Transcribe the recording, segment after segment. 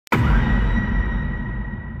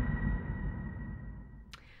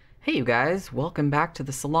Hey you guys, welcome back to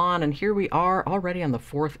the salon, and here we are already on the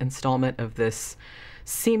fourth installment of this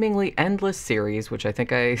seemingly endless series, which I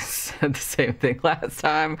think I said the same thing last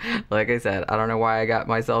time. Like I said, I don't know why I got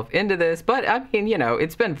myself into this, but I mean,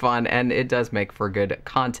 it's been fun and it does make for good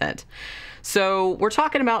content. So we're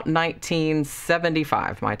talking about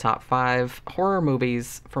 1975, my top 5 horror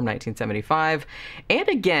movies from 1975. And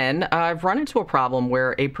again, I've run into a problem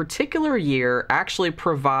where a particular year actually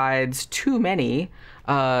provides too many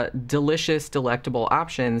delicious, delectable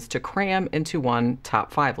options to cram into one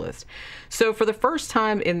top 5 list. So for the first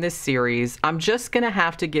time in this series, I'm just going to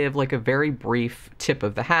have to give like a very brief tip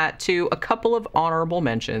of the hat to a couple of honorable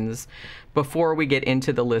mentions before we get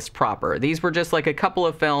into the list proper. These were just like a couple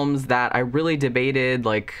of films that I really debated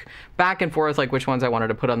like back and forth, like which ones I wanted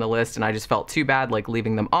to put on the list, and I just felt too bad like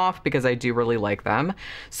leaving them off because I do really like them.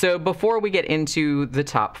 So before we get into the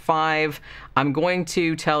top 5, I'm going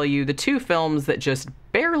to tell you the 2 films that just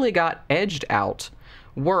barely got edged out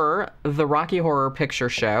were the Rocky Horror Picture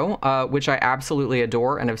Show, which I absolutely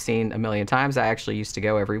adore and have seen a million times. I actually used to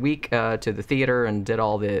go every week to the theater and did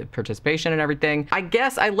all the participation and everything. I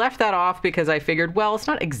guess I left that off because I figured, well, it's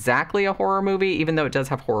not exactly a horror movie, even though it does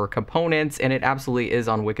have horror components, and it absolutely is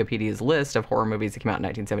on Wikipedia's list of horror movies that came out in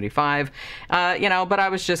 1975. But I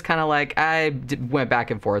was just kind of like, went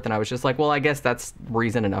back and forth, and I was just like, well, I guess that's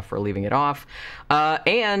reason enough for leaving it off.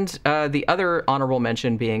 And the other honorable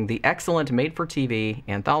mention being the excellent made-for-TV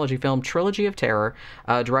anthology film Trilogy of Terror,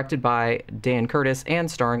 directed by Dan Curtis and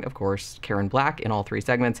starring, of course, Karen Black in all 3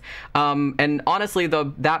 segments. And honestly,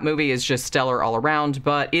 that movie is just stellar all around,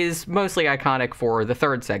 but is mostly iconic for the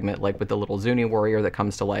 3rd segment, like with the little Zuni warrior that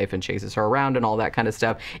comes to life and chases her around and all that kind of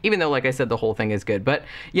stuff, even though, like I said, the whole thing is good. But,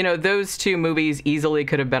 those 2 movies easily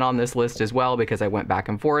could have been on this list as well because I went back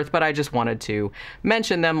and forth, but I just wanted to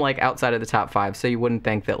mention them like outside of the top 5 so you wouldn't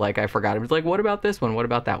think that like I forgot. It was like, what about this one? What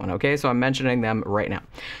about that one? Okay, so I'm mentioning them right now.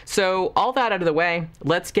 So all that out of the way,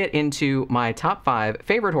 let's get into my top 5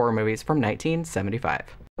 favorite horror movies from 1975.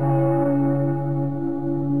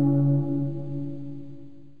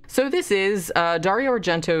 So this is Dario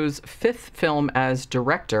Argento's 5th film as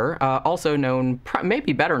director, also known,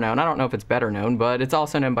 maybe better known, I don't know if it's better known, but it's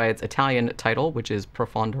also known by its Italian title, which is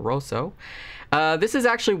Profondo Rosso. This is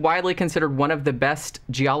actually widely considered one of the best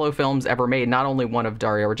giallo films ever made. Not only one of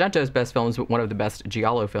Dario Argento's best films, but one of the best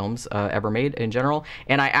giallo films ever made in general.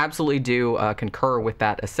 And I absolutely do concur with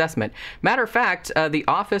that assessment. Matter of fact, the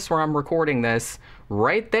office where I'm recording this,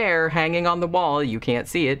 right there, hanging on the wall, you can't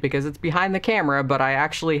see it because it's behind the camera, but I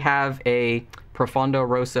actually have a Profondo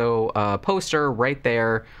Rosso poster right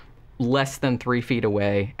there, less than 3 feet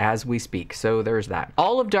away as we speak. So there's that.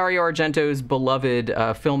 All of Dario Argento's beloved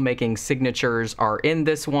filmmaking signatures are in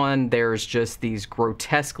this one. There's just these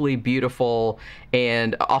grotesquely beautiful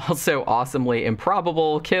and also awesomely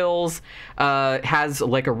improbable kills. Has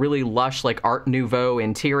like a really lush like Art Nouveau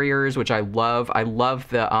interiors, which I love. I love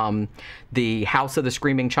the House of the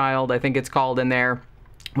Screaming Child, I think it's called, in there,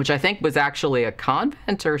 which I think was actually a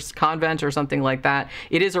convent or something like that.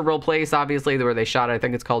 It is a real place, obviously, where they shot it. I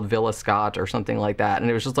think it's called Villa Scott or something like that. And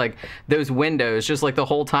it was just like those windows, just like the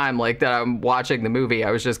whole time, like that I'm watching the movie,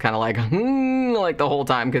 I was just kind of like, like the whole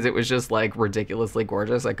time, because it was just like ridiculously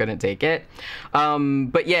gorgeous. I couldn't take it.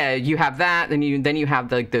 But yeah, you have that, and then you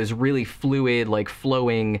have like those really fluid, like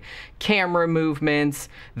flowing camera movements,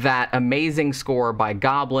 that amazing score by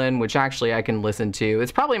Goblin, which actually I can listen to.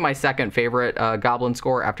 It's probably my 2nd favorite Goblin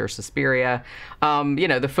score after Suspiria.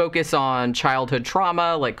 The focus on childhood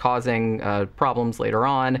trauma, like causing problems later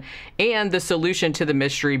on, and the solution to the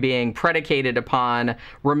mystery being predicated upon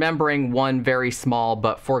remembering one very small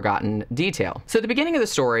but forgotten detail. So at the beginning of the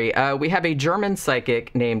story, we have a German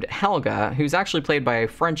psychic named Helga, who's actually played by a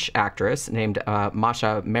French actress named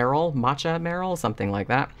Masha Merrill, something like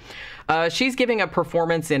that. She's giving a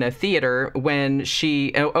performance in a theater when she,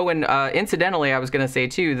 incidentally, I was going to say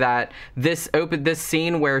too that this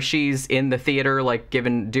scene where she's in the theater, like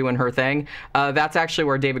doing her thing, that's actually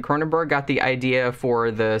where David Cronenberg got the idea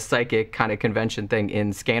for the psychic kind of convention thing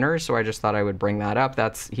in Scanners. So I just thought I would bring that up.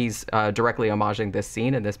 He's directly homaging this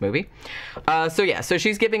scene in this movie. So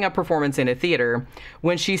she's giving a performance in a theater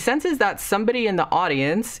when she senses that somebody in the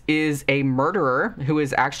audience is a murderer who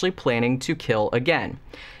is actually planning to kill again.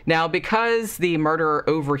 Now, because the murderer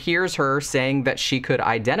overhears her saying that she could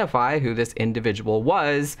identify who this individual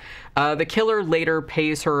was, the killer later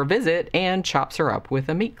pays her a visit and chops her up with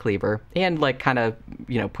a meat cleaver and like kind of,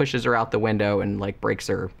 pushes her out the window and like breaks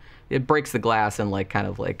the glass and like kind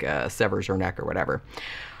of like severs her neck or whatever.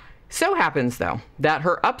 So happens, though, that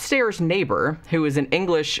her upstairs neighbor, who is an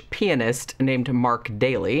English pianist named Mark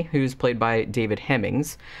Daly, who's played by David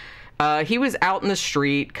Hemmings, He was out in the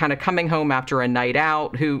street, kind of coming home after a night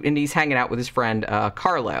out, and he's hanging out with his friend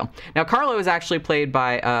Carlo. Now, Carlo is actually played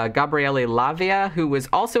by Gabriele Lavia, who was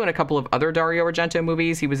also in a couple of other Dario Argento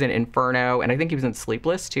movies. He was in Inferno, and I think he was in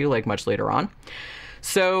Sleepless, too, like much later on.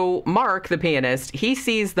 So Mark, the pianist, he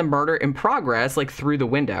sees the murder in progress, like through the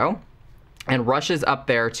window, and rushes up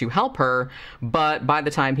there to help her, but by the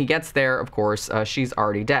time he gets there, of course, she's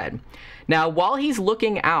already dead. Now, while he's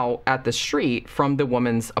looking out at the street from the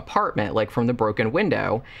woman's apartment, like from the broken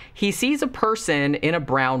window, he sees a person in a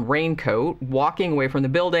brown raincoat walking away from the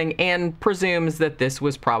building and presumes that this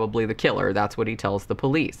was probably the killer. That's what he tells the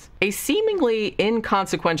police. A seemingly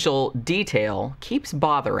inconsequential detail keeps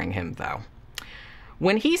bothering him, though.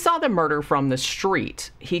 When he saw the murder from the street,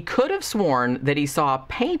 he could have sworn that he saw a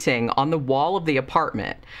painting on the wall of the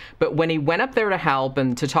apartment. But when he went up there to help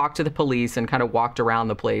and to talk to the police and kind of walked around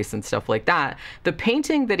the place and stuff like that, the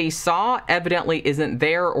painting that he saw evidently isn't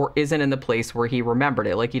there or isn't in the place where he remembered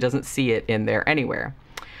it. Like, he doesn't see it in there anywhere.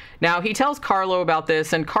 Now, he tells Carlo about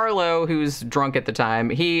this, and Carlo, who's drunk at the time,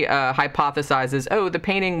 he hypothesizes, oh, the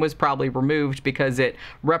painting was probably removed because it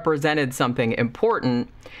represented something important.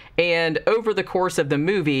 And over the course of the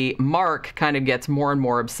movie, Mark kind of gets more and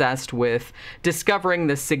more obsessed with discovering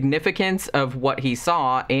the significance of what he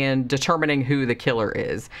saw and determining who the killer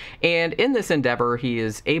is. And in this endeavor, he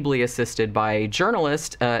is ably assisted by a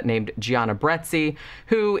journalist named Gianna Brezzi,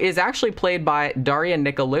 who is actually played by Daria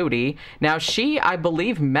Nicolodi. Now, she, I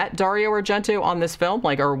believe, met Dario Argento on this film,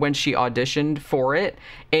 or when she auditioned for it,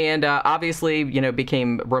 and obviously,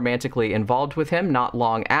 became romantically involved with him not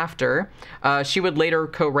long after. She would later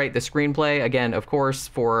co-write the screenplay, again, of course,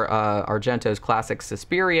 for Argento's classic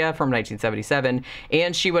Suspiria from 1977,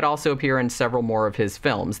 and she would also appear in several more of his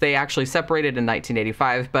films. They actually separated in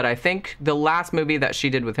 1985, but I think the last movie that she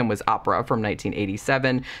did with him was Opera from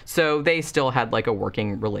 1987, so they still had like a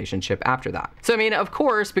working relationship after that. So, I mean, of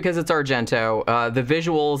course, because it's Argento, the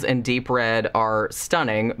visuals in Deep Red are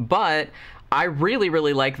stunning, but I really,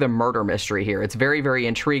 really like the murder mystery here. It's very, very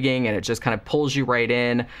intriguing, and it just kind of pulls you right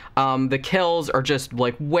in. The kills are just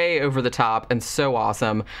like way over the top and so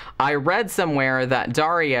awesome. I read somewhere that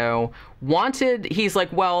Dario he's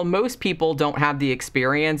like, well, most people don't have the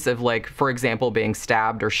experience of, like, for example, being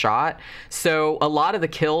stabbed or shot. So a lot of the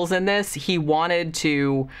kills in this, he wanted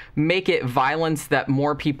to make it violence that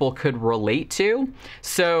more people could relate to.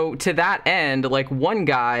 So to that end, like, one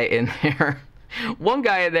guy in there,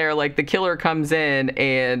 like, the killer comes in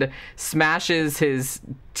and smashes his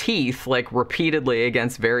teeth, like, repeatedly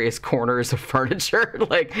against various corners of furniture,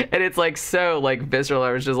 like, and it's like so, like, visceral.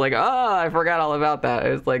 I was just like, oh, I forgot all about that.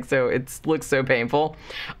 It was like, so it looks so painful.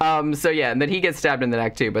 So yeah, and then he gets stabbed in the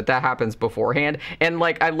neck too, but that happens beforehand. And,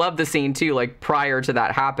 like, I love the scene too, like, prior to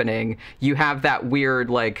that happening, you have that weird,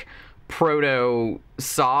 like, proto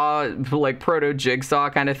jigsaw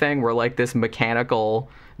kind of thing where, like, this mechanical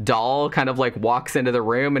doll kind of, like, walks into the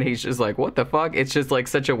room and he's just like, what the fuck? It's just, like,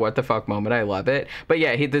 such a what the fuck moment. I love it. But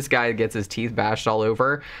yeah, this guy gets his teeth bashed all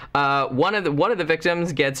over. One of the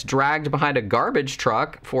victims gets dragged behind a garbage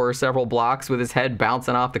truck for several blocks with his head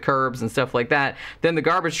bouncing off the curbs and stuff like that. Then the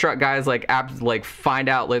garbage truck guys find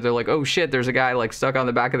out, like, they're like, oh shit, there's a guy, like, stuck on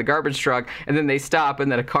the back of the garbage truck, and then they stop,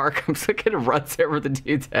 and then a car comes and runs over the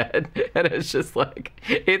dude's head, and it's just like,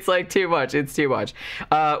 it's like too much. It's too much.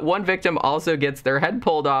 One victim also gets their head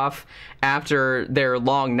pulled off after their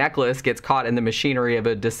long necklace gets caught in the machinery of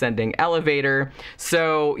a descending elevator.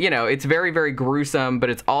 So, it's very, very gruesome, but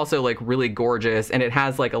it's also, like, really gorgeous, and it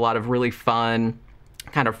has, like, a lot of really fun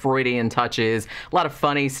kind of Freudian touches, a lot of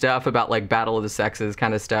funny stuff about, like, Battle of the Sexes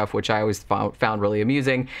kind of stuff, which I always found really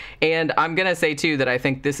amusing. And I'm gonna say too that I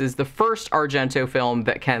think this is the first Argento film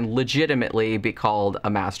that can legitimately be called a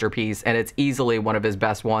masterpiece, and it's easily one of his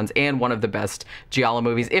best ones and one of the best giallo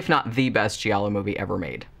movies, if not the best giallo movie ever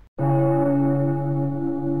made.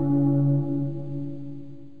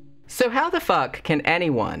 So how the fuck can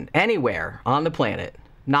anyone, anywhere on the planet,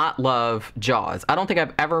 not love Jaws? I don't think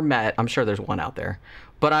I've ever met, I'm sure there's one out there,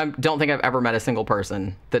 but I don't think I've ever met a single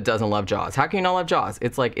person that doesn't love Jaws. How can you not love Jaws?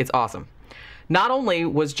 It's like, it's awesome. Not only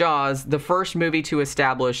was Jaws the first movie to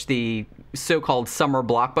establish the so-called summer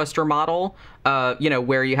blockbuster model,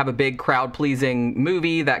 where you have a big crowd-pleasing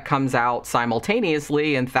movie that comes out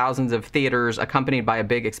simultaneously in thousands of theaters accompanied by a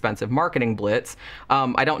big expensive marketing blitz.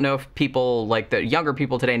 I don't know if people, like the younger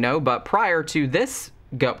people today, know, but prior to this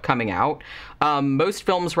coming out. Most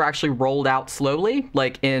films were actually rolled out slowly,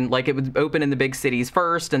 like it would open in the big cities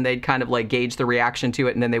first, and they'd kind of like gauge the reaction to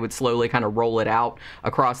it, and then they would slowly kind of roll it out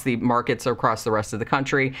across the markets across the rest of the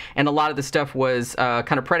country. And a lot of the stuff was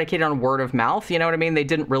kind of predicated on word of mouth. You know what I mean? They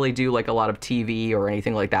didn't really do like a lot of TV or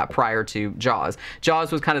anything like that prior to Jaws.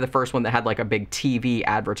 Jaws was kind of the first one that had like a big TV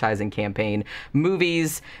advertising campaign.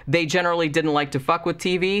 Movies, they generally didn't like to fuck with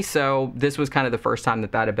TV, so this was kind of the first time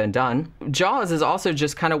that had been done. Jaws is also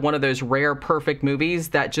just kind of one of those rare perfect movies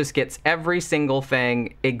that just gets every single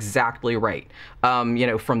thing exactly right. You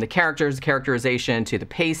know, from the characters, characterization, to the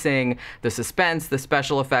pacing, the suspense, the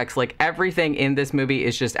special effects, like everything in this movie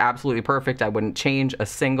is just absolutely perfect. I wouldn't change a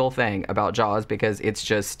single thing about Jaws because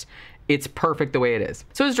it's perfect the way it is.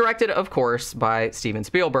 So it was directed, of course, by Steven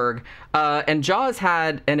Spielberg, and Jaws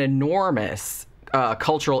had an enormous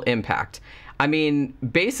cultural impact. I mean,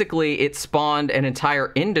 basically, it spawned an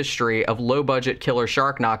entire industry of low-budget killer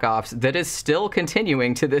shark knockoffs that is still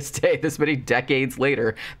continuing to this day. This many decades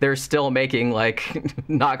later, they're still making, like,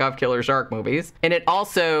 knockoff killer shark movies. And it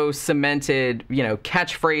also cemented, you know,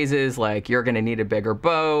 catchphrases like, "You're gonna need a bigger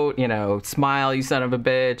boat," you know, "Smile, you son of a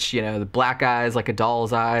bitch," you know, "The black eyes like a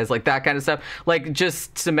doll's eyes," like that kind of stuff. Like,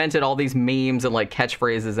 just cemented all these memes and, like,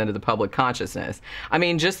 catchphrases into the public consciousness. I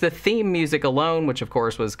mean, just the theme music alone, which, of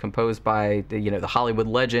course, was composed by the Hollywood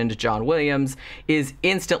legend John Williams, is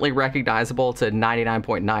instantly recognizable to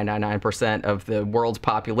 99.999% of the world's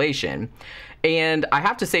population. And I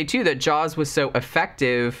have to say too that Jaws was so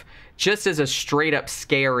effective just as a straight up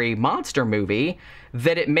scary monster movie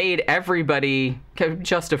that it made everybody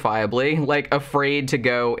justifiably like afraid to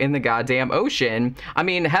go in the goddamn ocean. I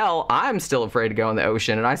mean, hell, I'm still afraid to go in the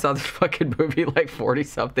ocean, and I saw this fucking movie like 40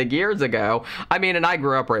 something years ago. I mean, and I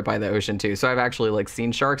grew up right by the ocean too, so I've actually like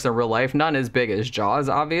seen sharks in real life, none as big as Jaws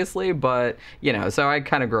obviously, but you know, so I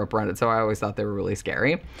kind of grew up around it, so I always thought they were really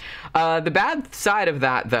scary. The bad side of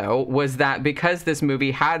that though was that because this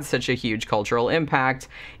movie had such a huge cultural impact,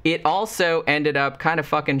 it also ended up kind of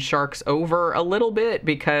fucking sharks over a little bit,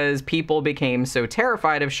 because people became so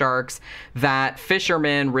terrified of sharks that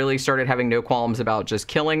fishermen really started having no qualms about just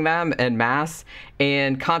killing them en masse.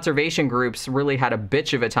 And conservation groups really had a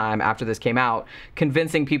bitch of a time after this came out,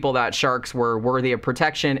 convincing people that sharks were worthy of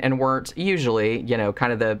protection and weren't usually, you know,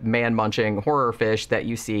 kind of the man-munching horror fish that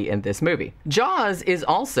you see in this movie. Jaws is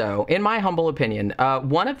also, in my humble opinion,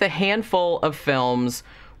 one of the handful of films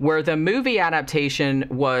where the movie adaptation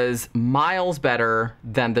was miles better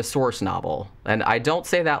than the source novel. And I don't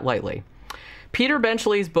say that lightly. Peter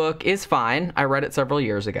Benchley's book is fine. I read it several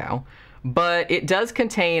years ago. But it does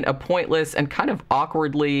contain a pointless and kind of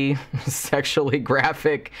awkwardly sexually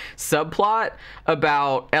graphic subplot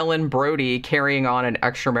about Ellen Brody carrying on an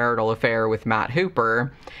extramarital affair with Matt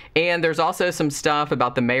Hooper. And there's also some stuff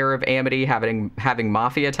about the mayor of Amity having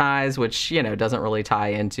mafia ties, which, you know, doesn't really tie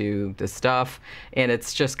into the stuff. And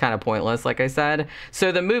it's just kind of pointless, like I said.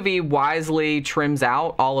 So the movie wisely trims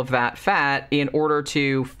out all of that fat in order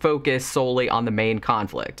to focus solely on the main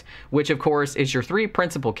conflict, which, of course, is your three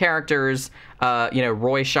principal characters. You know,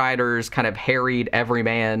 Roy Scheider's kind of harried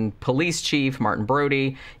everyman police chief, Martin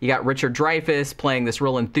Brody. You got Richard Dreyfuss playing this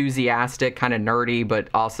real enthusiastic, kind of nerdy, but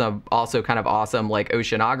also kind of awesome, like,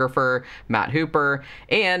 oceanographer, Matt Hooper.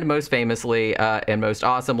 And most famously and most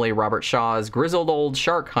awesomely, Robert Shaw's grizzled old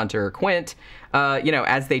shark hunter, Quint. You know,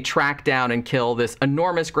 as they track down and kill this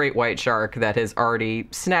enormous great white shark that has already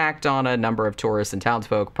snacked on a number of tourists and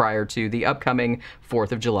townsfolk prior to the upcoming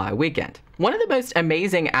 4th of July weekend. One of the most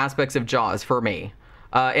amazing aspects of Jaws for me,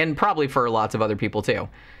 and probably for lots of other people too,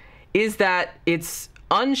 is that its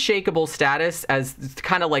unshakable status as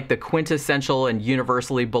kind of like the quintessential and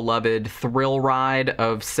universally beloved thrill ride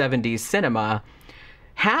of 70s cinema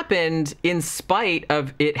happened in spite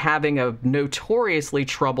of it having a notoriously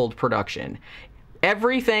troubled production.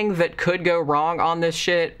 Everything that could go wrong on this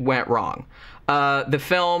shit went wrong. The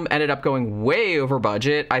film ended up going way over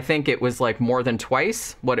budget. I think it was like more than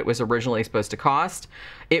twice what it was originally supposed to cost.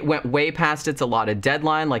 It went way past its allotted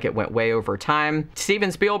deadline, like it went way over time.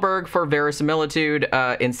 Steven Spielberg, for verisimilitude,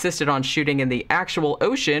 insisted on shooting in the actual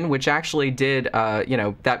ocean, which actually did, you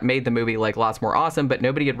know, that made the movie like lots more awesome, but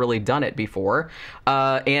nobody had really done it before.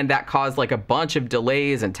 And that caused like a bunch of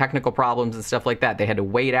delays and technical problems and stuff like that. They had to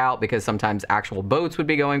wait out because sometimes actual boats would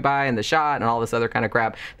be going by in the shot and all this other kind of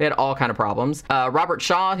crap. They had all kind of problems. Robert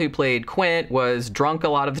Shaw, who played Quint, was drunk a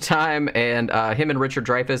lot of the time, and him and Richard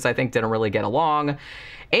Dreyfuss, I think, didn't really get along.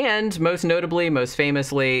 And most notably, most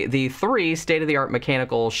famously, the 3 state-of-the-art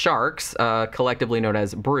mechanical sharks, collectively known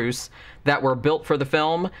as Bruce, that were built for the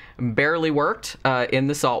film barely worked in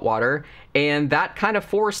the saltwater, and that kind of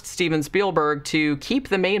forced Steven Spielberg to keep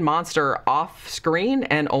the main monster off screen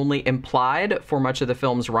and only implied for much of the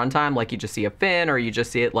film's runtime. Like, you just see a fin, or you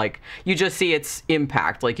just see it you just see its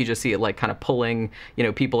impact, like you just see it like kind of pulling,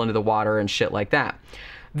 people into the water and shit like that.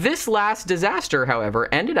 This last disaster, however,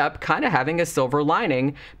 ended up kind of having a silver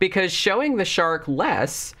lining, because showing the shark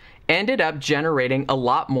less ended up generating a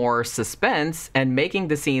lot more suspense and making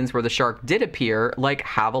the scenes where the shark did appear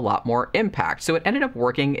have a lot more impact. So it ended up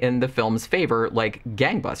working in the film's favor like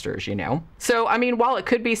gangbusters, So, I mean, while it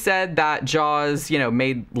could be said that Jaws,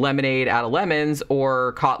 made lemonade out of lemons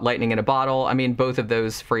or caught lightning in a bottle, I mean, both of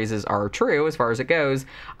those phrases are true as far as it goes.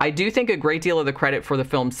 I do think a great deal of the credit for the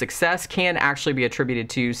film's success can actually be attributed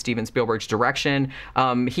to Steven Spielberg's direction.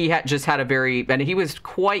 He and he was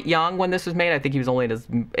quite young when this was made. I think he was only in his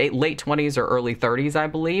late 20s or early 30s, I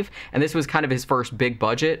believe. And this was kind of his first big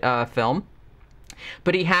budget film.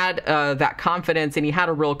 But he had that confidence, and he had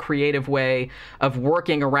a real creative way of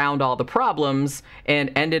working around all the problems,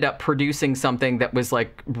 and ended up producing something that was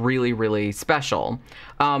really, really special.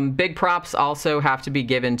 Big props also have to be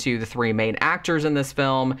given to the 3 main actors in this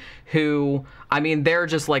film, who, I mean, they're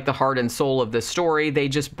just the heart and soul of the story. They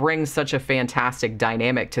just bring such a fantastic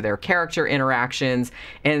dynamic to their character interactions.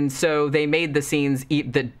 And so they made the scenes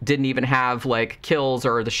that didn't even have kills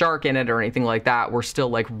or the shark in it or anything like that were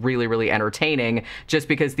still really, really entertaining, just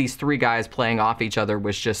because these 3 guys playing off each other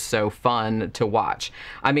was just so fun to watch.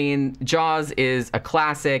 I mean, Jaws is a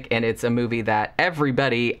classic, and it's a movie that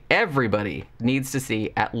everybody needs to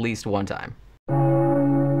see at least one time.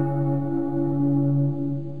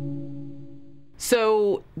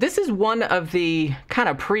 So this is one of the kind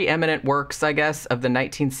of preeminent works, I guess, of the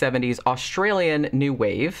 1970s Australian New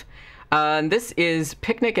Wave. This is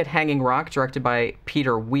Picnic at Hanging Rock, directed by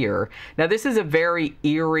Peter Weir. Now, this is a very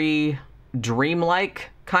eerie, dreamlike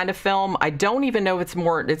kind of film. I don't even know if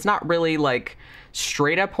it's not really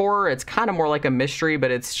straight up horror. It's kind of more like a mystery, but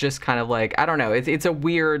it's just kind of I don't know. It's a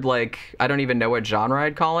weird, I don't even know what genre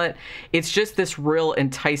I'd call it. It's just this real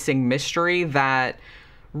enticing mystery that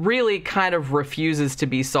really kind of refuses to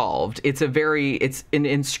be solved. It's an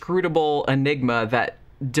inscrutable enigma that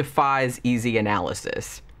defies easy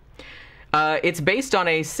analysis. It's based on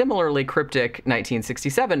a similarly cryptic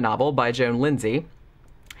 1967 novel by Joan Lindsay.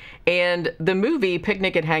 And the movie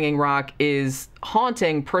Picnic at Hanging Rock is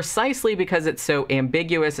haunting precisely because it's so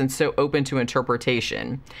ambiguous and so open to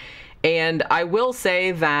interpretation. And I will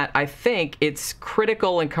say that I think its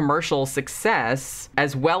critical and commercial success,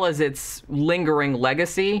 as well as its lingering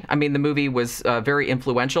legacy, I mean, the movie was very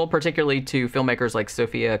influential, particularly to filmmakers like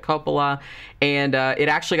Sofia Coppola, and it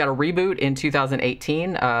actually got a reboot in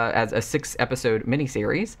 2018 as a 6-episode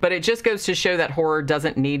miniseries. But it just goes to show that horror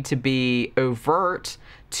doesn't need to be overt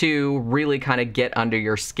to really kind of get under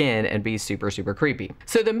your skin and be super, super creepy.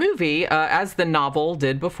 So the movie, as the novel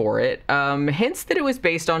did before it, hints that it was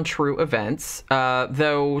based on true events,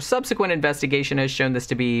 though subsequent investigation has shown this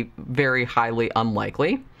to be very highly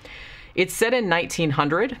unlikely. It's set in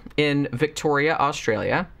 1900 in Victoria,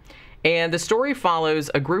 Australia. And the story follows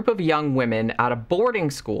a group of young women at a boarding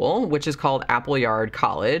school, which is called Appleyard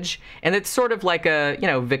College. And it's sort of like a,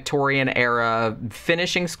 Victorian era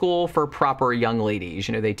finishing school for proper young ladies.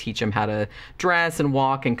 They teach them how to dress and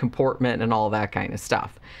walk and comportment and all that kind of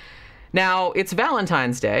stuff. Now, it's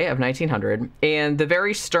Valentine's Day of 1900, and the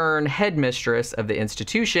very stern headmistress of the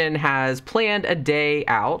institution has planned a day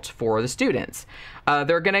out for the students.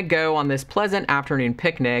 They're going to go on this pleasant afternoon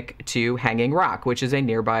picnic to Hanging Rock, which is a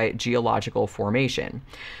nearby geological formation.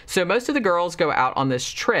 So most of the girls go out on this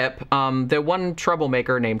trip. The one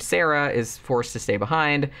troublemaker named Sarah is forced to stay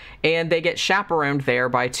behind, and they get chaperoned there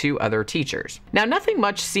by 2 other teachers. Now, nothing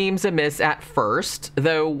much seems amiss at first,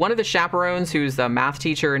 though one of the chaperones, who's a math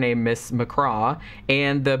teacher named Miss McCraw,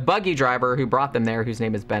 and the buggy driver who brought them there, whose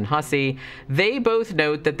name is Ben Hussey, they both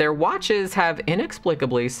note that their watches have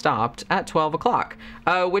inexplicably stopped at 12 o'clock.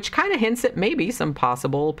 Which kind of hints at maybe some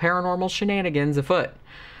possible paranormal shenanigans afoot.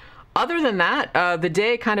 Other than that, the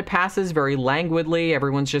day kind of passes very languidly.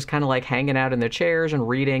 Everyone's just kind of hanging out in their chairs and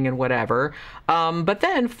reading and whatever. But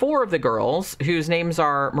then 4 of the girls, whose names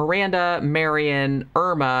are Miranda, Marion,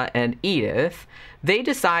 Irma, and Edith, they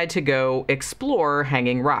decide to go explore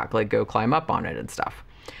Hanging Rock, go climb up on it and stuff.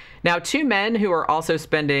 Now, two men who are also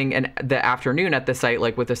spending the afternoon at the site,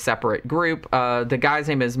 like with a separate group, the guy's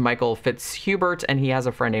name is Michael Fitzhubert, and he has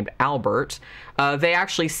a friend named Albert. They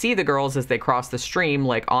actually see the girls as they cross the stream,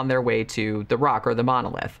 like on their way to the rock or the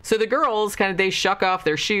monolith. So the girls they shuck off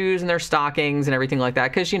their shoes and their stockings and everything like that,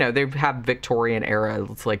 because, you know, they have Victorian era,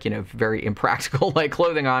 it's like, you know, very impractical, like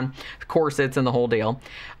clothing on, corsets and the whole deal.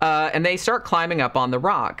 And they start climbing up on the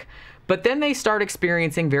rock. But then they start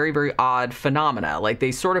experiencing very, very odd phenomena. Like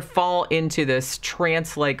they sort of fall into this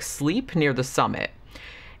trance-like sleep near the summit.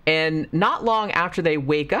 And not long after they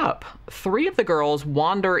wake up, three of the girls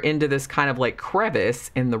wander into this kind of like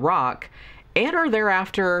crevice in the rock and are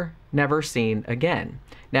thereafter never seen again.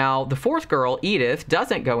 Now, the fourth girl, Edith,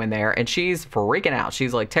 doesn't go in there, and she's freaking out.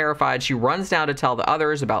 She's like terrified. She runs down to tell the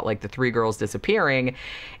others about like the three girls disappearing.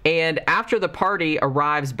 And after the party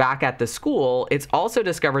arrives back at the school, it's also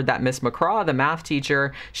discovered that Miss McCraw, the math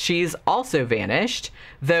teacher, she's also vanished,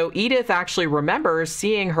 though Edith actually remembers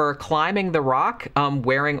seeing her climbing the rock,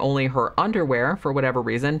 wearing only her underwear for whatever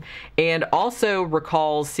reason, and also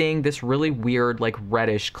recalls seeing this really weird, like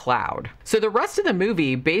reddish cloud. So the rest of the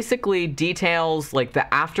movie basically details like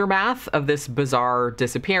the aftermath of this bizarre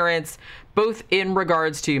disappearance, both in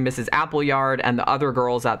regards to Mrs. Appleyard and the other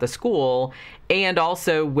girls at the school, and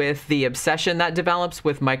also with the obsession that develops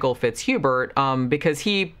with Michael Fitzhubert, because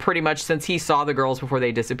he pretty much, since he saw the girls before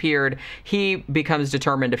they disappeared, he becomes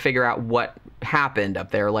determined to figure out what happened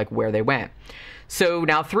up there, like where they went. So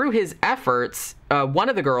now through his efforts, one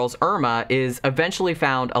of the girls, Irma, is eventually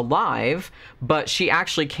found alive, but she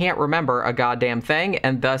actually can't remember a goddamn thing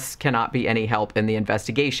and thus cannot be any help in the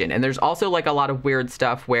investigation. And there's also like a lot of weird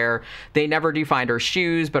stuff where they never do find her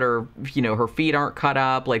shoes, but her, you know, her feet aren't cut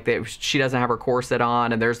up, like she doesn't have her corset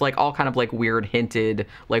on, and there's like all kind of like weird hinted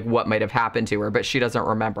like what might have happened to her, but she doesn't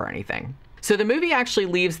remember anything. So the movie actually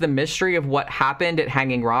leaves the mystery of what happened at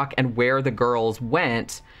Hanging Rock and where the girls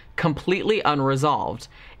went completely unresolved.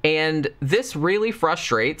 And this really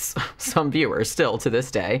frustrates some viewers still to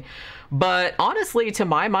this day. But honestly, to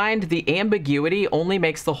my mind, the ambiguity only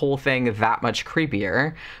makes the whole thing that much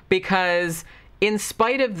creepier, because in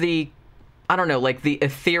spite of the, I don't know, like the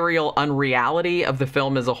ethereal unreality of the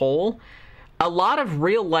film as a whole, a lot of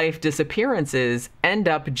real life disappearances end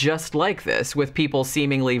up just like this, with people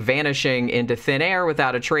seemingly vanishing into thin air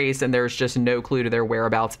without a trace, and there's just no clue to their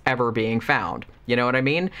whereabouts ever being found. You know what I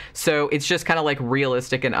mean? So it's just kind of like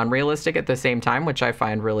realistic and unrealistic at the same time, which I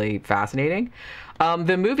find really fascinating.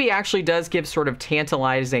 The movie actually does give sort of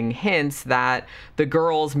tantalizing hints that the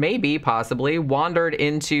girls maybe possibly wandered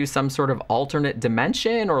into some sort of alternate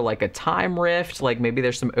dimension or like a time rift, like maybe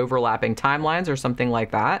there's some overlapping timelines or something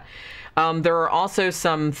like that. There are also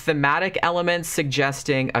some thematic elements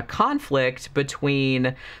suggesting a conflict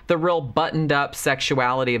between the real buttoned-up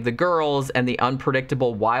sexuality of the girls and the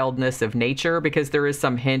unpredictable wildness of nature, because there is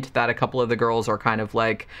some hint that a couple of the girls are kind of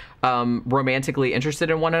like romantically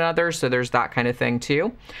interested in one another, so there's that kind of thing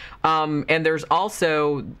too. And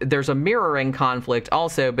there's a mirroring conflict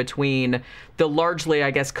also between the largely,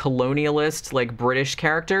 I guess, colonialist, like British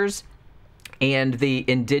characters and the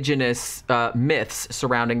indigenous myths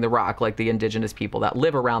surrounding the rock, like the indigenous people that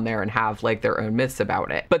live around there and have like their own myths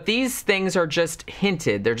about it. But these things are just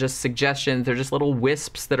hinted. They're just suggestions. They're just little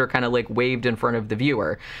wisps that are kind of like waved in front of the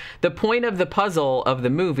viewer. The point of the puzzle of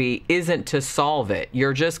the movie isn't to solve it.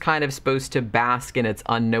 You're just kind of supposed to bask in its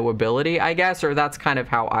unknowability, I guess, or that's kind of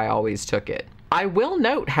how I always took it. I will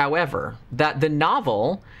note, however, that the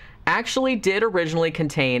novel actually did originally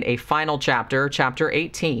contain a final chapter, chapter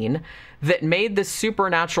 18, that made the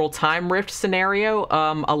supernatural time rift scenario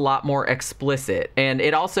a lot more explicit. And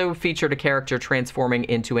it also featured a character transforming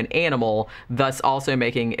into an animal, thus also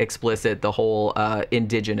making explicit the whole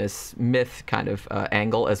indigenous myth kind of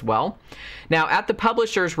angle as well. Now, at the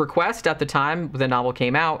publisher's request at the time the novel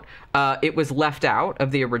came out, it was left out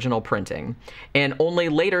of the original printing and only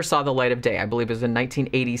later saw the light of day. I believe it was in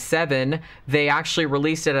 1987. They actually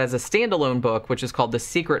released it as a standalone book, which is called The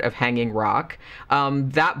Secret of Hanging Rock.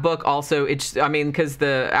 That book also, I mean, because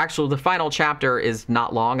the final chapter is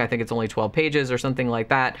not long. I think it's only 12 pages or something like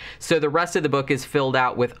that. So the rest of the book is filled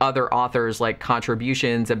out with other authors' like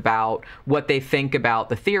contributions about what they think about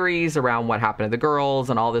the theories around what happened to the girls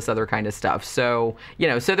and all this other kind of stuff. So, you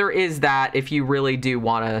know, so there is that if you really do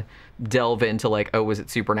want to delve into like, oh, was it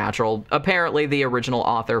supernatural? Apparently the original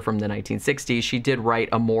author from the 1960s, she did write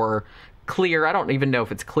a more clear, I don't even know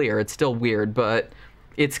if it's clear, it's still weird, but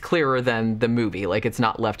it's clearer than the movie. Like, it's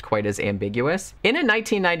not left quite as ambiguous. In a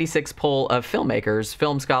 1996 poll of filmmakers,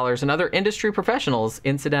 film scholars, and other industry professionals,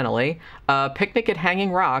 incidentally, Picnic at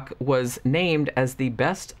Hanging Rock was named as the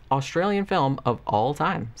best Australian film of all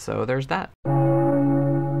time. So there's that.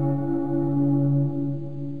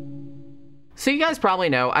 So you guys probably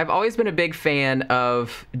know I've always been a big fan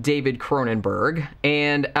of David Cronenberg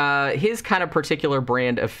and his kind of particular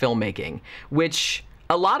brand of filmmaking, which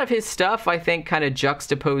a lot of his stuff I think kind of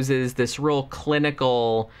juxtaposes this real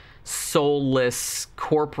clinical, soulless,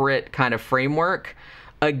 corporate kind of framework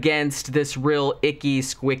against this real icky,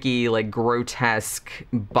 squicky, like grotesque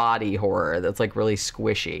body horror that's like really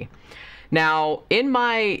squishy. Now, in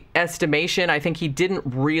my estimation, I think he didn't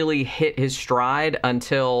really hit his stride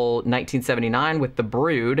until 1979 with The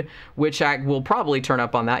Brood, which I will probably turn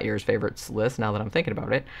up on that year's favorites list now that I'm thinking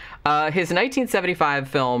about it. His 1975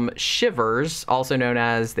 film Shivers, also known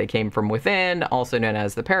as They Came From Within, also known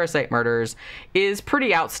as The Parasite Murders, is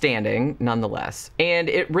pretty outstanding nonetheless. And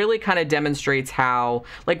it really kind of demonstrates how,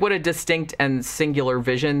 like, what a distinct and singular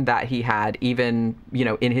vision that he had even, you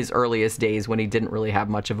know, in his earliest days when he didn't really have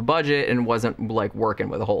much of a budget and wasn't like working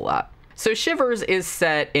with a whole lot. So Shivers is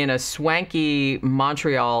set in a swanky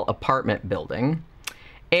Montreal apartment building,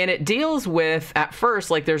 and it deals with, at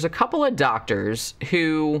first, like there's a couple of doctors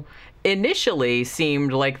who initially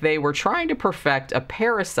seemed like they were trying to perfect a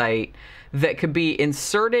parasite that could be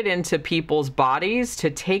inserted into people's bodies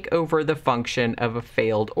to take over the function of a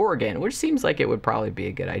failed organ, which seems like it would probably be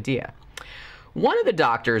a good idea. One of the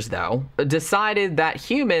doctors, though, decided that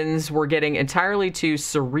humans were getting entirely too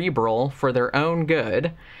cerebral for their own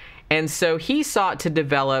good, and so he sought to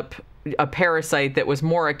develop a parasite that was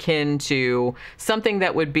more akin to something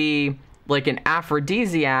that would be like an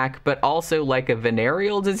aphrodisiac, but also like a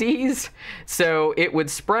venereal disease. So it would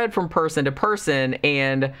spread from person to person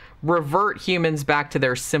and revert humans back to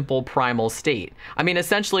their simple primal state. I mean,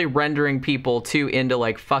 essentially rendering people too into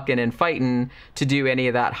like fucking and fighting to do any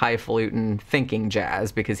of that highfalutin thinking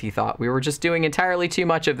jazz, because he thought we were just doing entirely too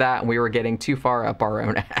much of that and we were getting too far up our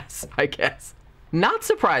own ass, I guess. Not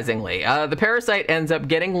surprisingly, the parasite ends up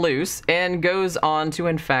getting loose and goes on to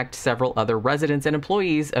infect several other residents and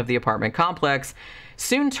employees of the apartment complex,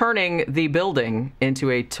 soon turning the building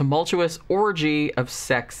into a tumultuous orgy of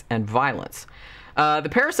sex and violence. The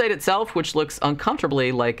parasite itself, which looks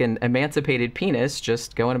uncomfortably like an emancipated penis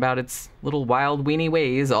just going about its little wild weenie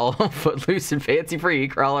ways, all footloose and fancy-free,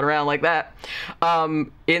 crawling around like that,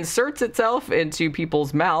 inserts itself into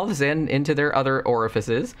people's mouths and into their other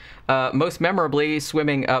orifices, most memorably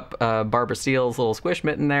swimming up Barbara Steele's little squish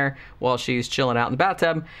mitten there while she's chilling out in the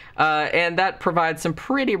bathtub, and that provides some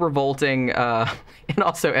pretty revolting and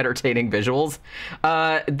also entertaining visuals,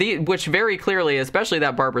 which very clearly, especially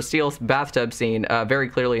that Barbara Steele's bathtub scene, very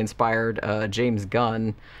clearly inspired James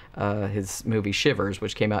Gunn, his movie Shivers,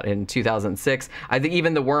 which came out in 2006. I think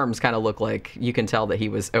even the worms kind of look like, you can tell that he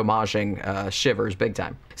was homaging Shivers big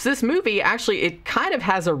time. So this movie, actually, it kind of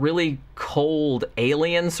has a really cold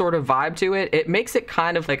alien sort of vibe to it. It makes it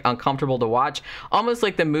kind of like uncomfortable to watch, almost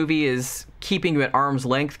like the movie is keeping you at arm's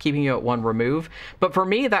length, keeping you at one remove. But for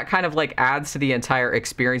me, that kind of like adds to the entire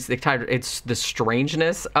experience. It's the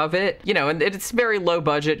strangeness of it, you know, and it's very low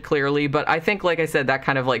budget, clearly, but I think, like I said, that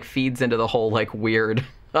kind of like feeds into the whole like weird,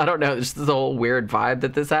 I don't know, just the whole weird vibe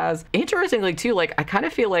that this has. Interestingly, too, like I kind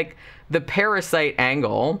of feel like the parasite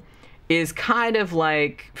angle is kind of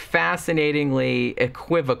like fascinatingly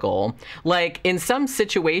equivocal. Like in some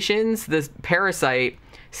situations, this parasite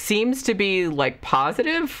seems to be like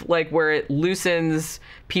positive, like where it loosens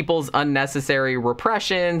people's unnecessary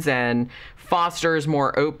repressions and fosters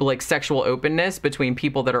more like sexual openness between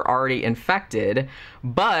people that are already infected,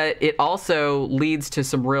 but it also leads to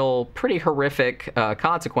some real pretty horrific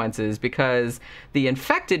consequences, because the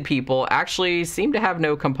infected people actually seem to have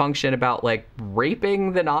no compunction about like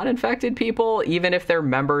raping the non-infected people, even if they're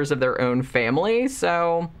members of their own family.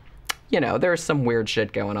 So, you know, there's some weird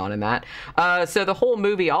shit going on in that. So the whole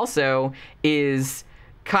movie also is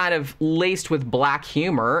kind of laced with black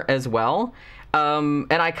humor as well.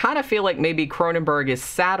 And I kind of feel like maybe Cronenberg is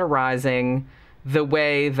satirizing the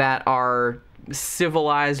way that our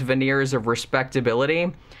civilized veneers of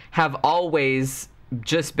respectability have always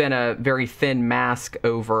just been a very thin mask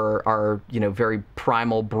over our, you know, very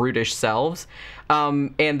primal, brutish selves.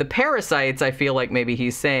 And the parasites, I feel like maybe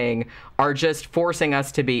he's saying, are just forcing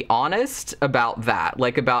us to be honest about that,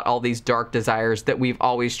 like about all these dark desires that we've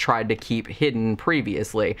always tried to keep hidden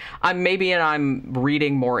previously. I'm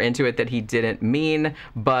reading more into it that he didn't mean,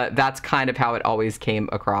 but that's kind of how it always came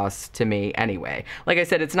across to me anyway. Like I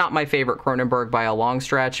said, it's not my favorite Cronenberg by a long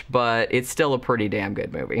stretch, but it's still a pretty damn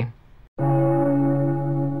good movie.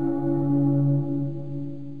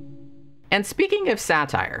 And speaking of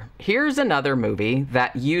satire, here's another movie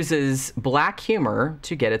that uses black humor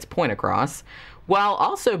to get its point across, while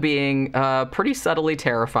also being pretty subtly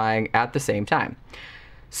terrifying at the same time.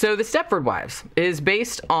 So The Stepford Wives is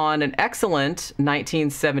based on an excellent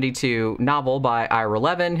 1972 novel by Ira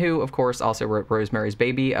Levin, who of course also wrote Rosemary's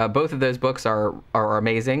Baby. Both of those books are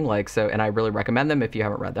amazing, and I really recommend them if you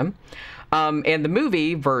haven't read them. And the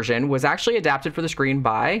movie version was actually adapted for the screen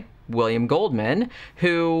by William Goldman,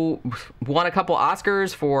 who won a couple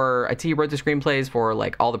Oscars for, he wrote the screenplays for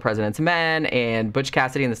like All the President's Men and Butch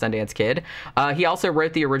Cassidy and the Sundance Kid. He also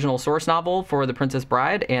wrote the original source novel for The Princess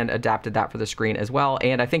Bride and adapted that for the screen as well.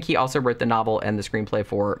 And I think he also wrote the novel and the screenplay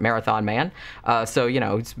for Marathon Man. So, you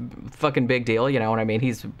know, it's a fucking big deal, you know what I mean?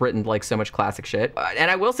 He's written like so much classic shit. And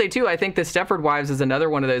I will say too, I think The Stepford Wives is another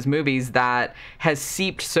one of those movies that has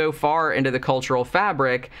seeped so far into the cultural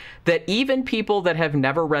fabric that even people that have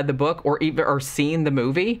never read the book or seen the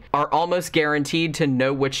movie are almost guaranteed to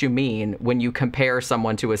know what you mean when you compare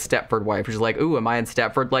someone to a Stepford wife, which is like, ooh, am I in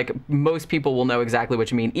Stepford? Like, most people will know exactly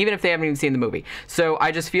what you mean, even if they haven't even seen the movie. So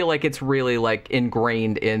I just feel like it's really like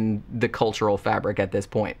ingrained in the cultural fabric at this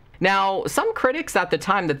point. Now, some critics at the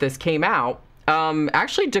time that this came out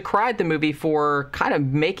actually decried the movie for kind of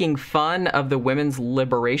making fun of the women's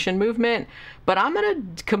liberation movement, but I'm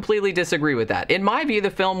going to completely disagree with that. In my view,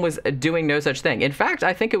 the film was doing no such thing. In fact,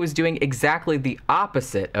 I think it was doing exactly the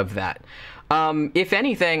opposite of that. If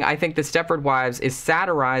anything, I think The Stepford Wives is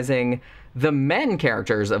satirizing the men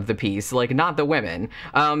characters of the piece, like not the women,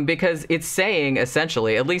 because it's saying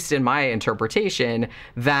essentially, at least in my interpretation,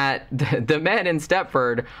 that the men in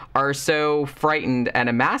Stepford are so frightened and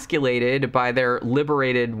emasculated by their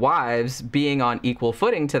liberated wives being on equal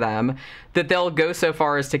footing to them that they'll go so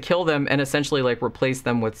far as to kill them and essentially like replace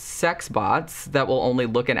them with sex bots that will only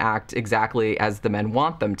look and act exactly as the men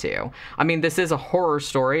want them to. I mean, this is a horror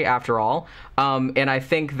story after all, and I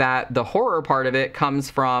think that the horror part of it comes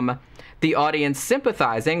from the audience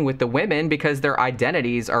sympathizing with the women because their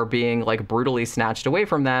identities are being like brutally snatched away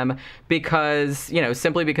from them because, you know,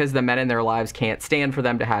 simply because the men in their lives can't stand for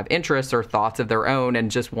them to have interests or thoughts of their own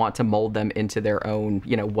and just want to mold them into their own,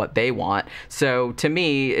 you know, what they want. So to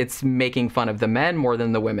me, it's making fun of the men more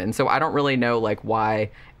than the women. So I don't really know like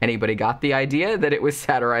why anybody got the idea that it was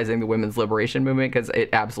satirizing the women's liberation movement, because it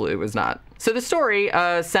absolutely was not. So the story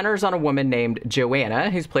centers on a woman named Joanna,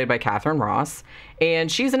 who's played by Catherine Ross,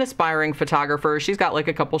 and she's an aspiring photographer. She's got like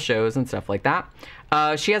a couple shows and stuff like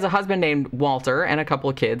that. She has a husband named Walter and a couple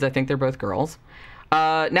of kids. I think they're both girls.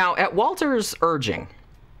 Now, at Walter's urging,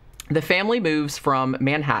 the family moves from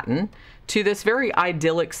Manhattan to this very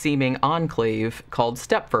idyllic-seeming enclave called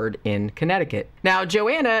Stepford in Connecticut. Now,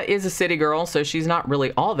 Joanna is a city girl, so she's not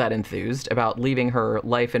really all that enthused about leaving her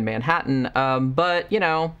life in Manhattan, but, you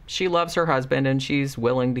know, she loves her husband and she's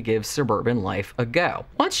willing to give suburban life a go.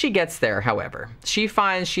 Once she gets there, however, she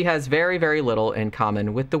finds she has very, very little in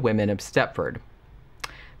common with the women of Stepford.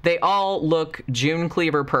 They all look June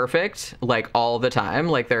Cleaver perfect, like all the time.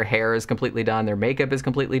 Like their hair is completely done, their makeup is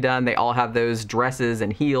completely done. They all have those dresses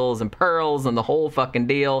and heels and pearls and the whole fucking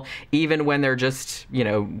deal, even when they're just, you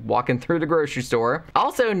know, walking through the grocery store.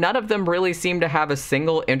 Also, none of them really seem to have a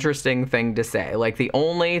single interesting thing to say. Like the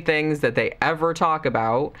only things that they ever talk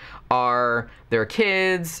about are their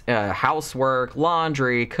kids, housework,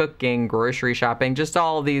 laundry, cooking, grocery shopping, just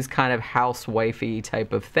all these kind of housewifey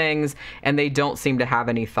type of things, and they don't seem to have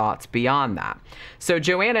any thoughts beyond that. So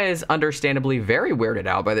Joanna is understandably very weirded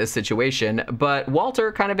out by this situation, but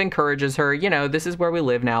Walter kind of encourages her, you know, this is where we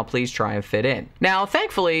live now, please try and fit in. Now,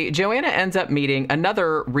 thankfully, Joanna ends up meeting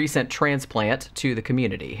another recent transplant to the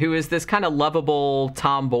community, who is this kind of lovable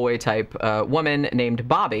tomboy type woman named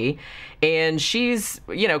Bobby, and she's,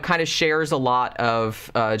 you know, kind of shares a lot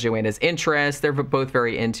of Joanna's interests. They're both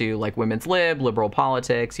very into like women's liberal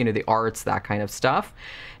politics, you know, the arts, that kind of stuff.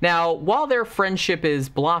 Now, while their friendship is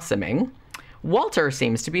blossoming, Walter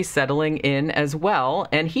seems to be settling in as well,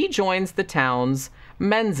 and he joins the town's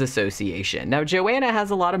men's association. Now, Joanna has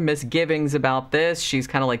a lot of misgivings about this. She's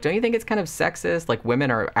kind of like, don't you think it's kind of sexist? Like, women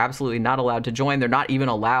are absolutely not allowed to join. They're not even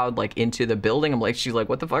allowed, like, into the building. She's like,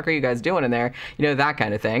 what the fuck are you guys doing in there? You know, that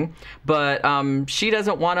kind of thing. But she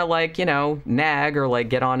doesn't want to, like, you know, nag or, like,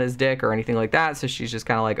 get on his dick or anything like that. So she's just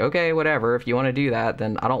kind of like, okay, whatever. If you want to do that,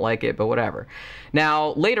 then I don't like it, but whatever.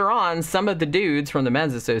 Now, later on, some of the dudes from the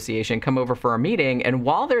men's association come over for a meeting, and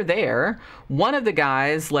while they're there, one of the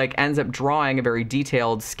guys, like, ends up drawing a very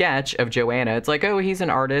detailed sketch of Joanna. It's like, oh, he's an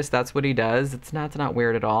artist, that's what he does. It's not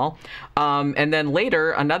weird at all. And then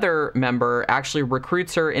later, another member actually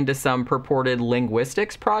recruits her into some purported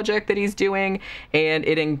linguistics project that he's doing, and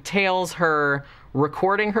it entails her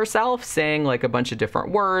recording herself saying like a bunch of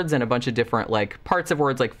different words and a bunch of different like parts of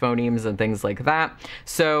words like phonemes and things like that.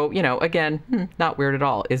 So, you know, again, not weird at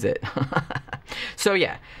all, is it? So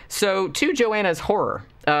yeah, so to Joanna's horror,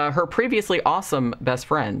 her previously awesome best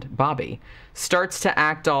friend, Bobby, starts to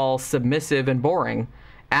act all submissive and boring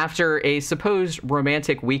after a supposed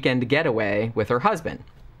romantic weekend getaway with her husband.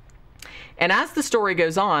 And as the story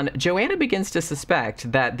goes on, Joanna begins to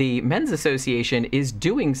suspect that the Men's Association is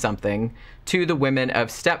doing something to the women of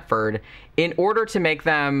Stepford in order to make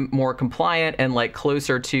them more compliant and like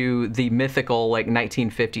closer to the mythical like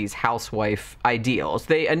 1950s housewife ideals.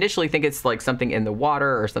 They initially think it's like something in the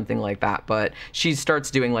water or something like that, but she starts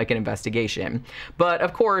doing like an investigation. But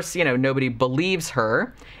of course, you know, nobody believes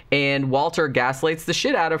her, and Walter gaslights the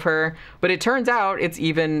shit out of her, but it turns out it's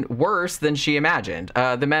even worse than she imagined.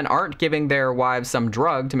 The men aren't giving their wives some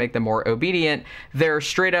drug to make them more obedient. They're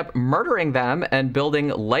straight up murdering them and building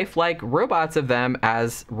lifelike robots of them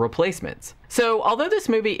as replacements. So although this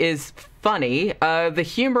movie is funny, the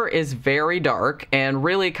humor is very dark and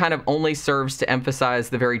really kind of only serves to emphasize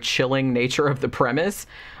the very chilling nature of the premise.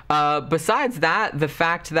 Besides that, the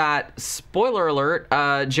fact that, spoiler alert,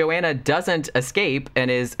 Joanna doesn't escape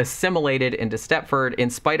and is assimilated into Stepford in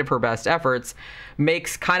spite of her best efforts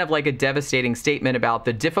makes kind of like a devastating statement about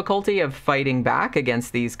the difficulty of fighting back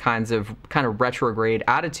against these kind of retrograde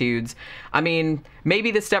attitudes. I mean,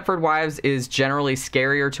 maybe the Stepford Wives is generally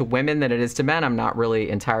scarier to women than it is to men. I'm not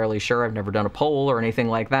really entirely sure. I've never done a poll or anything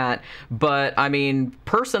like that. But I mean,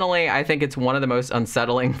 personally, I think it's one of the most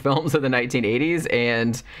unsettling films of the 1980s.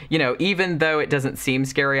 And, you know, even though it doesn't seem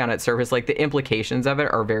scary on its surface, like the implications of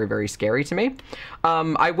it are very, very scary to me.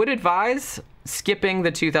 I would advise skipping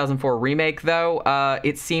the 2004 remake, though.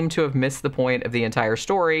 It seemed to have missed the point of the entire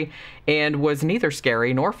story and was neither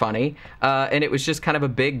scary nor funny. And it was just kind of a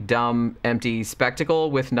big, dumb, empty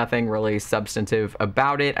spectacle with nothing really substantive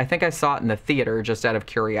about it. I think I saw it in the theater just out of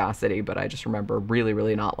curiosity, but I just remember really,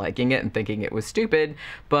 really not liking it and thinking it was stupid.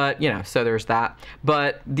 But, you know, so there's that.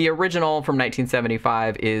 But the original from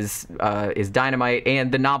 1975 is dynamite,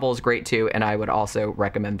 and the novel is great too, and I would also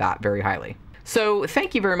recommend that very highly. So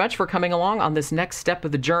thank you very much for coming along on this next step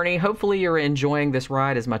of the journey. Hopefully you're enjoying this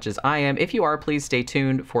ride as much as I am. If you are, please stay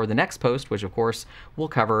tuned for the next post, which of course will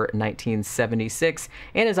cover 1976.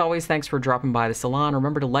 And as always, thanks for dropping by the salon.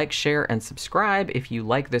 Remember to like, share, and subscribe if you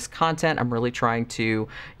like this content. I'm really trying to,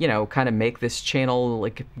 you know, kind of make this channel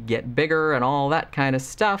like get bigger and all that kind of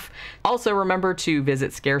stuff. Also remember to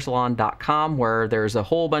visit scaresalon.com, where there's a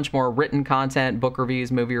whole bunch more written content, book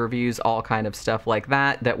reviews, movie reviews, all kind of stuff like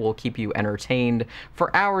that that will keep you entertained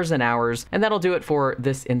for hours and hours. And that'll do it for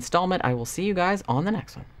this installment. I will see you guys on the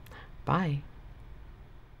next one. Bye.